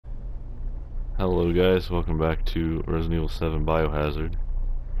Hello guys, welcome back to Resident Evil 7 Biohazard.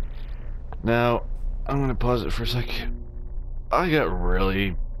 Now, I'm gonna pause it for a second. I got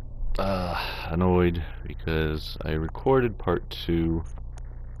really annoyed because I recorded part 2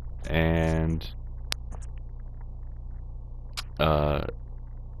 and oh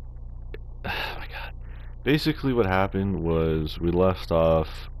my god. Basically what happened was we left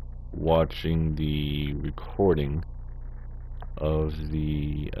off watching the recording of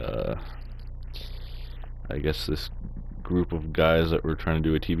the I guess this group of guys that were trying to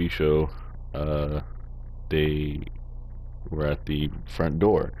do a TV show. They were at the front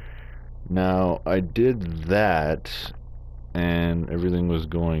door. Now, I did that, and everything was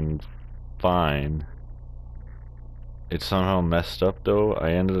going fine. It somehow messed up, though.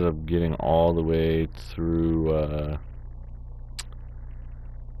 I ended up getting all the way through,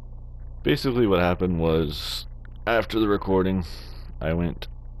 basically what happened was, after the recording, I went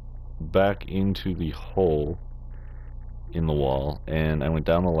back into the hole in the wall, and I went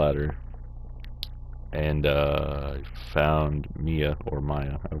down the ladder, and found Mia, or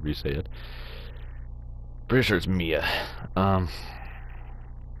Maya, however you say it. Pretty sure it's Mia.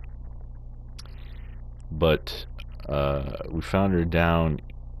 But we found her down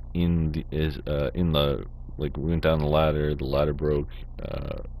in the like, we went down the ladder broke.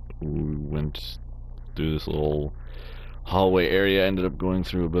 We went through this little hallway area, ended up going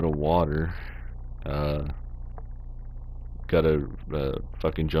through a bit of water. Got a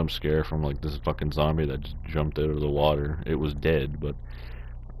fucking jump scare from like this fucking zombie that just jumped out of the water. It was dead, but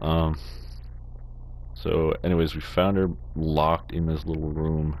so anyways, we found her locked in this little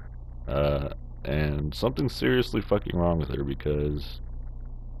room, and something seriously fucking wrong with her, because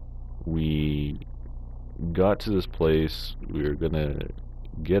we got to this place, we were gonna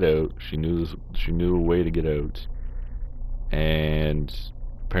get out. She knew a way to get out, and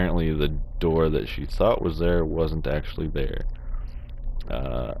apparently the door that she thought was there wasn't actually there.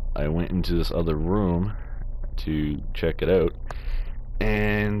 I went into this other room to check it out,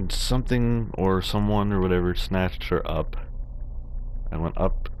 and something or someone or whatever snatched her up. I went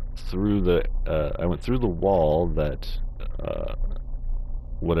up through the I went through the wall that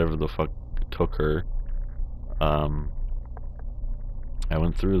whatever the fuck took her. I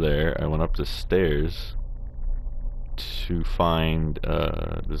went through there. I went up the stairs to find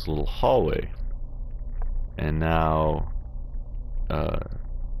this little hallway, and now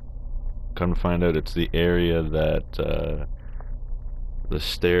come to find out it's the area that the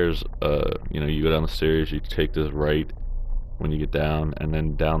stairs, you know, you go down the stairs, you take this right when you get down, and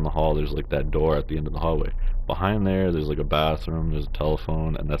then down the hall there's like that door at the end of the hallway. Behind there's like a bathroom, there's a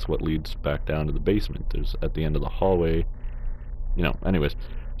telephone, and that's what leads back down to the basement. There's at the end of the hallway, you know. Anyways,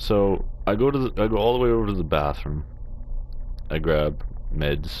 so I go all the way over to the bathroom. I grab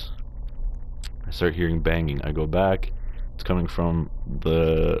meds. I start hearing banging. I go back. It's coming from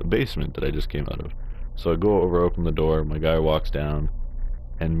the basement that I just came out of. So I go over, open the door. My guy walks down,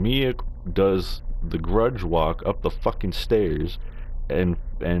 and Mia does the grudge walk up the fucking stairs, and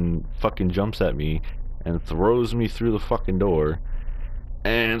fucking jumps at me and throws me through the fucking door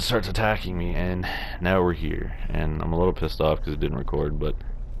and starts attacking me. And now we're here, and I'm a little pissed off because it didn't record, but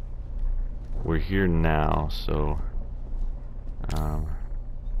we're here now. So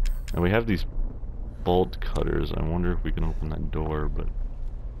and we have these bolt cutters. I wonder if we can open that door, but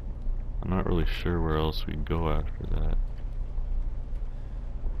I'm not really sure where else we go after that.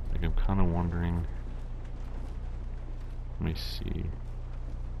 Like, I'm kind of wondering. Let me see.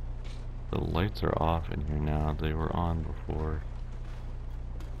 The lights are off in here now. They were on before.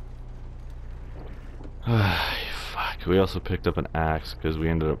 Fuck. We also picked up an axe because we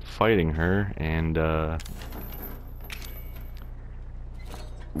ended up fighting her, and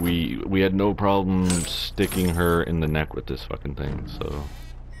we had no problem sticking her in the neck with this fucking thing. So,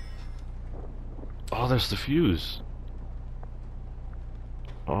 oh, there's the fuse.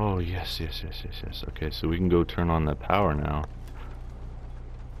 Oh, yes. Okay, so we can go turn on that power now.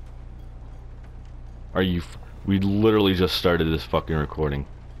 Are you we literally just started this fucking recording.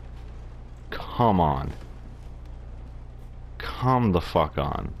 Come on. Come the fuck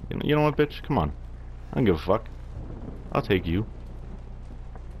on. You know what, bitch? Come on. I don't give a fuck. I'll take you.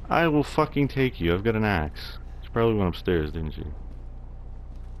 I will fucking take you. I've got an axe. She probably went upstairs, didn't she?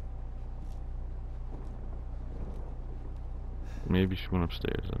 Maybe she went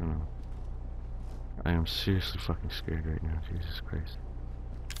upstairs. I don't know. I am seriously fucking scared right now. Jesus Christ.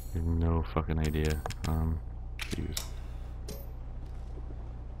 I have no fucking idea. Jeez.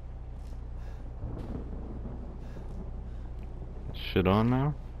 Shit on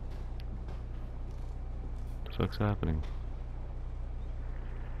now? What the fuck's happening?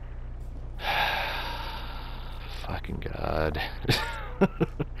 fucking god.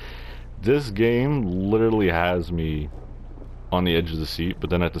 This game literally has me on the edge of the seat, but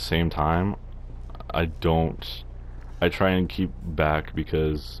then at the same time, I try and keep back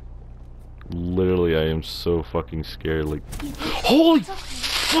because literally I am so fucking scared. Like, holy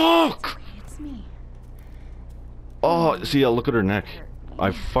fuck! It's me. Oh, see, look at her neck.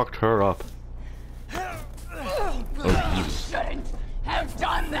 I fucked her up. Oh, You shouldn't have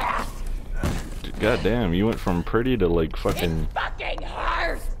done that. God damn, you went from pretty to like fucking. It fucking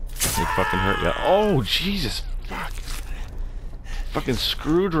hurts. It fucking hurt, yeah. Oh, Jesus, fuck. Fucking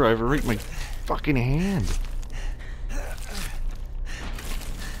screwdriver right in my fucking hand.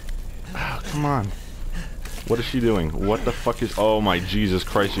 Oh, come on. What is she doing? What the fuck is... Oh my Jesus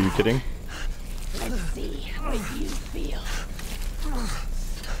Christ, are you kidding? Let's see how you feel.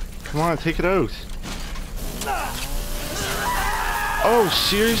 Come on, take it out. Oh,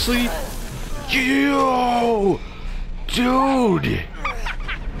 seriously? Yo! Dude!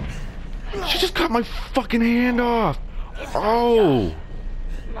 She just cut my fucking hand off! Oh!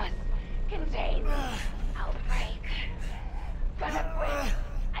 Must contain outbreak. Gonna break.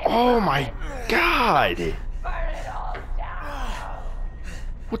 Oh my god! Burn it all down.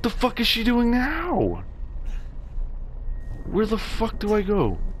 What the fuck is she doing now? Where the fuck do I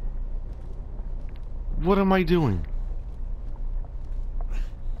go? What am I doing?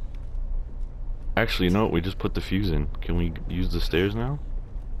 Actually, you know what? We just put the fuse in. Can we use the stairs now?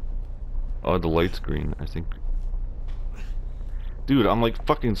 Oh, the light's green, I think. Dude, I'm like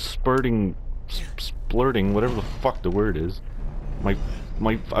fucking splurting, whatever the fuck the word is.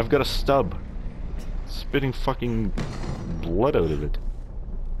 I've got a stub. Spitting fucking blood out of it.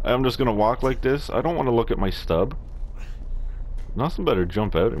 I'm just gonna walk like this. I don't want to look at my stub. Nothing better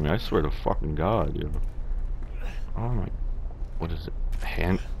jump out at me, I swear to fucking God, yo. Oh my... What is it?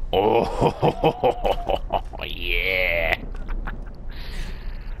 Hand... Oh, yeah!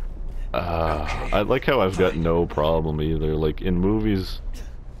 I like how I've got no problem either. Like, in movies...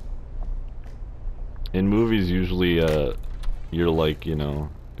 usually, you're like, you know,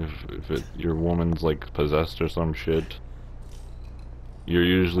 if your woman's, like, possessed or some shit, you're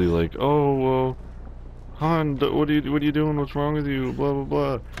usually like, oh, well... Hon, what are you doing? What's wrong with you? Blah, blah,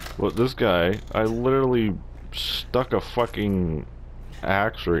 blah. Well, this guy, I literally stuck a fucking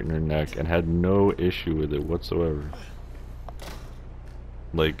axe right in her neck and had no issue with it whatsoever.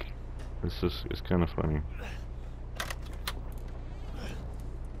 Like, it's kind of funny.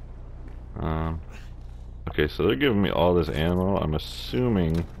 Okay, so they're giving me all this ammo. I'm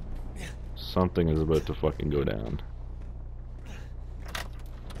assuming something is about to fucking go down.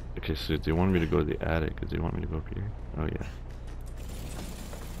 Okay, so do you want me to go to the attic? Do you want me to go up here? Oh, yeah.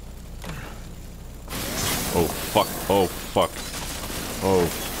 Oh, fuck. Oh, fuck. Oh,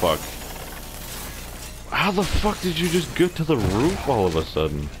 fuck. How the fuck did you just get to the roof all of a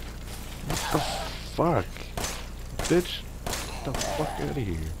sudden? What the fuck? Bitch, get the fuck out of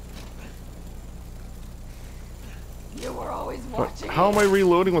here. You were always watching. How am I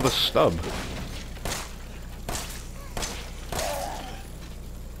reloading with a stub?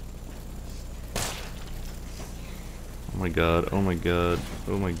 Oh my god, oh my god,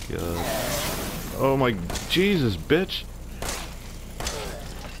 oh my god. Oh my Jesus, bitch!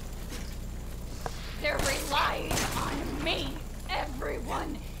 They're relying on me.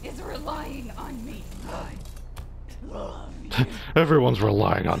 Everyone is relying on me. I love you. Everyone's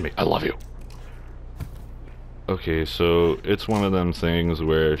relying on me. I love you. Okay, so it's one of them things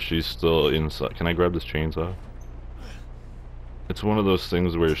where she's still inside. Can I grab this chainsaw? It's one of those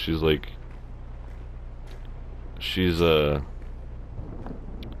things where she's like... She's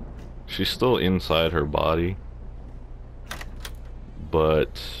still inside her body,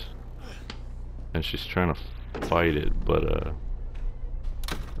 but... And she's trying to fight it, but, I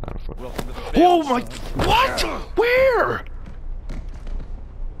don't fuck. Oh my... What? Where?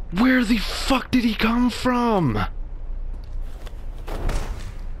 Where the fuck did he come from?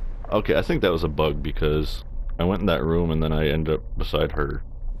 Okay, I think that was a bug because I went in that room and then I ended up beside her.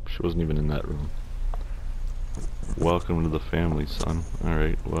 She wasn't even in that room. Welcome to the family, son.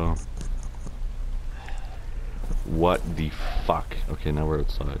 Alright, well. What the fuck? Okay, now we're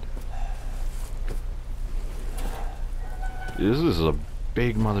outside. This is a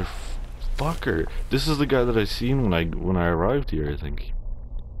big motherfucker. This is the guy that I seen when I arrived here, I think.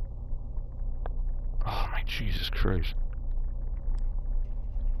 Oh my Jesus Christ.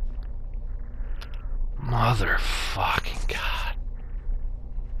 Motherfucking God.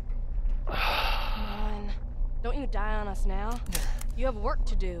 Come on. Don't you die on us now. You have work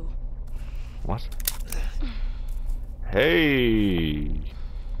to do. What? Hey.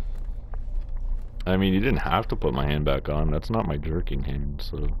 I mean, you didn't have to put my hand back on. That's not my jerking hand,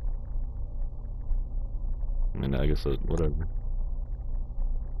 so... I mean, I guess whatever.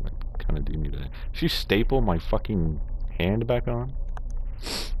 I kind of do need that. She staple my fucking hand back on?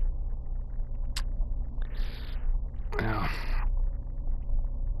 Yeah.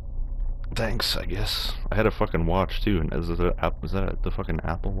 Thanks, I guess. I had a fucking watch too, and is that the fucking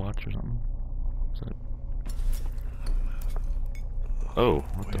Apple Watch or something? Is that... Oh,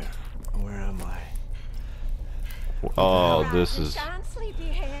 what Where am I? Oh, this is... John,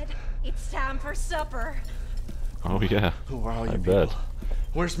 sleepyhead. It's time for supper. Oh yeah, Who are all you I people? bet.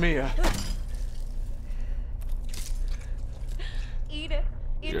 Where's Mia? Eat it.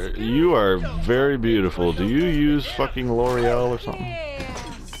 It's good. You are very beautiful. Do you use fucking L'Oreal or something?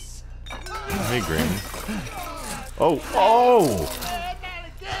 Yes. Hey, Granny. Oh, oh!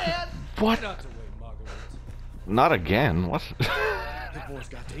 What? Not again. What? The boy's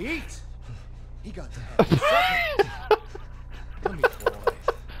got to eat. He got to have supper. Come here, boy.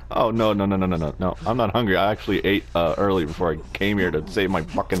 Oh no. No, I'm not hungry. I actually ate early before I came here to save my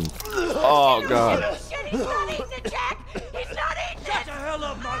fucking... Oh god. Shit, he's not eating it, Jack. He's not eating it. Shut the hell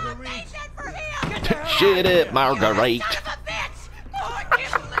up, Marguerite. Eat that for him. Shit it, Marguerite. Son of a bitch. Oh, I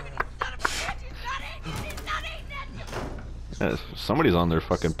can't believe it. Son of a bitch. He's not eating it. Somebody's on their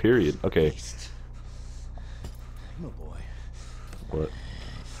fucking period. Okay. No boy. What?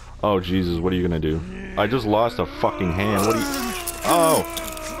 Oh Jesus, what are you gonna do? I just lost a fucking hand. What are you... Oh!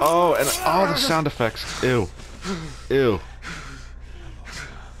 Oh, and all the sound effects. Ew. Ew.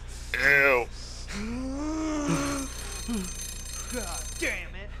 Ew. God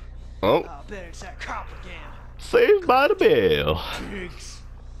damn it. Oh. I bet it's that cop again. Saved by the bell. Pigs.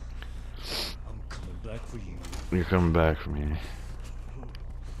 I'm coming back for you. You're coming back for me.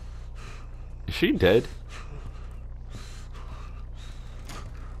 Is she dead?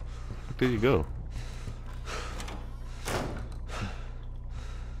 Where did you go?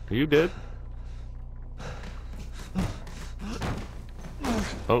 Are you dead?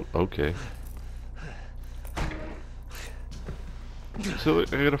 Oh, okay. So I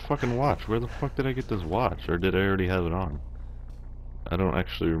got a fucking watch. Where the fuck did I get this watch? Or did I already have it on? I don't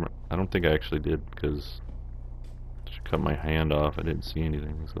actually I don't think I actually did, because she cut my hand off. I didn't see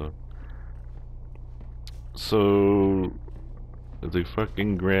anything, so the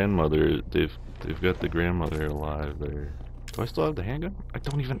fucking grandmother, they've got the grandmother alive there. Do I still have the handgun? I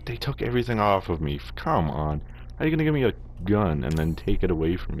don't even... They took everything off of me. Come on. How are you gonna give me a gun and then take it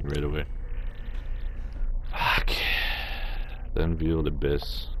away from me right away? Fuck. The unveiled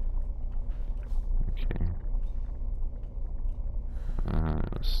abyss. Okay.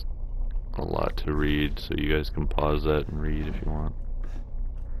 It's a lot to read, so you guys can pause that and read if you want.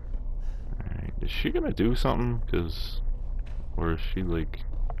 Alright. Is she gonna do something? Or is she like...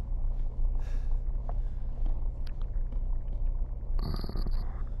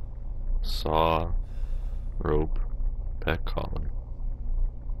 saw, rope, pet collar.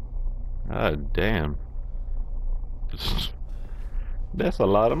 God damn. That's a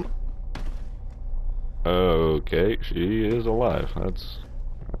lot of... Okay, she is alive. That's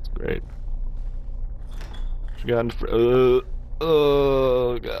great. She got in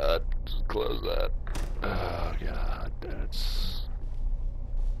oh god, just close that. Oh god, that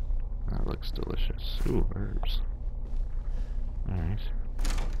looks delicious. Ooh, herbs. Alright.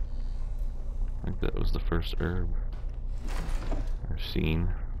 I think that was the first herb I've seen.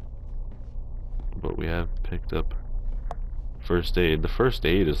 But we have picked up first aid. The first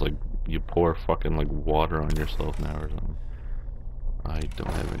aid is like you pour fucking like water on yourself now or something. I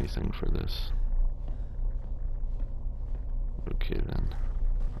don't have anything for this. Okay then.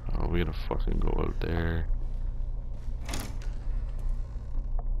 Oh, we gotta fucking go out there.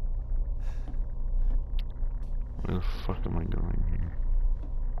 Where the fuck am I going here?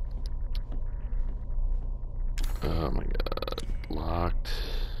 Oh my god. Locked.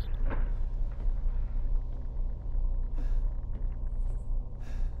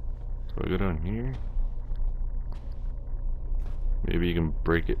 Do I go down here? Maybe you can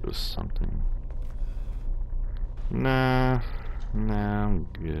break it with something. Nah, I'm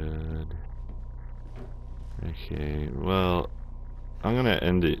good. Okay, well, I'm gonna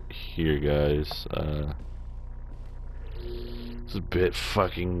end it here, guys. It's a bit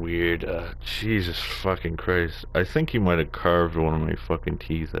fucking weird. Jesus fucking Christ. I think he might have carved one of my fucking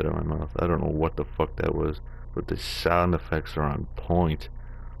teeth out of my mouth. I don't know what the fuck that was, but the sound effects are on point.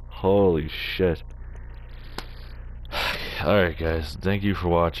 Holy shit. Alright guys, thank you for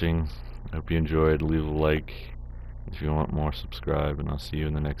watching. I hope you enjoyed. Leave a like. If you want more, subscribe, and I'll see you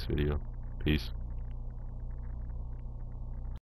in the next video. Peace.